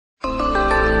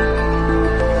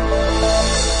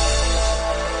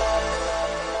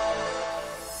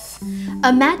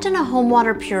Imagine a home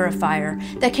water purifier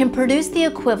that can produce the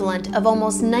equivalent of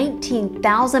almost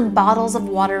 19,000 bottles of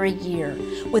water a year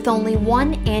with only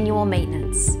one annual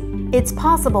maintenance. It's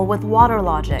possible with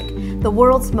Waterlogic, the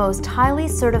world's most highly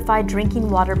certified drinking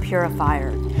water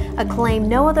purifier, a claim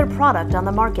no other product on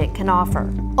the market can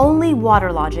offer. Only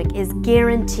Waterlogic is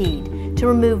guaranteed to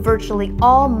remove virtually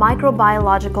all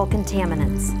microbiological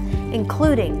contaminants,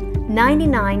 including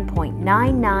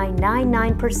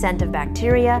 99.9999% of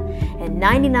bacteria and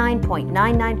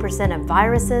 99.99% of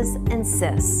viruses and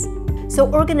cysts.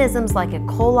 So organisms like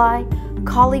E.coli,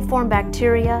 Coliform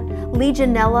bacteria,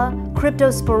 legionella,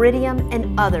 cryptosporidium,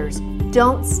 and others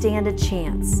don't stand a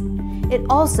chance. It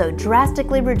also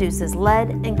drastically reduces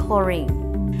lead and chlorine.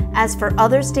 As for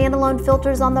other standalone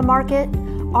filters on the market,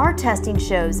 our testing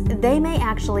shows they may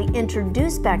actually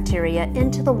introduce bacteria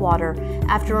into the water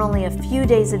after only a few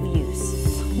days of use.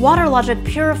 Waterlogic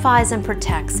purifies and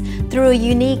protects through a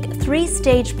unique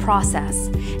three-stage process,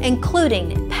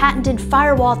 including patented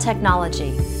Firewall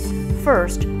technology.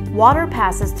 First, water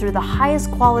passes through the highest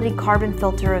quality carbon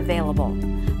filter available,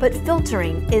 but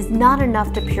filtering is not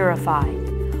enough to purify.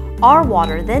 Our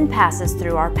water then passes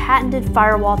through our patented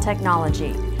Firewall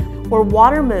technology, where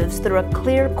water moves through a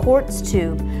clear quartz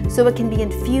tube so it can be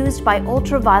infused by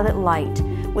ultraviolet light,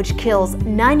 which kills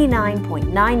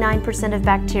 99.99% of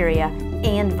bacteria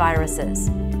and viruses.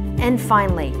 And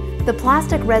finally, the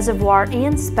plastic reservoir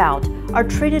and spout are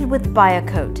treated with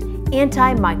Biocote,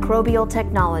 anti-microbial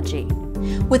technology.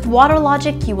 With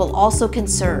Waterlogic, you will also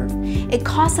conserve. It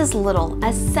costs as little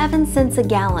as 7 cents a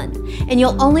gallon, and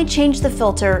you'll only change the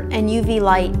filter and UV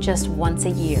light just once a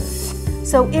year.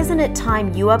 So isn't it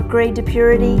time you upgrade to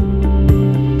purity?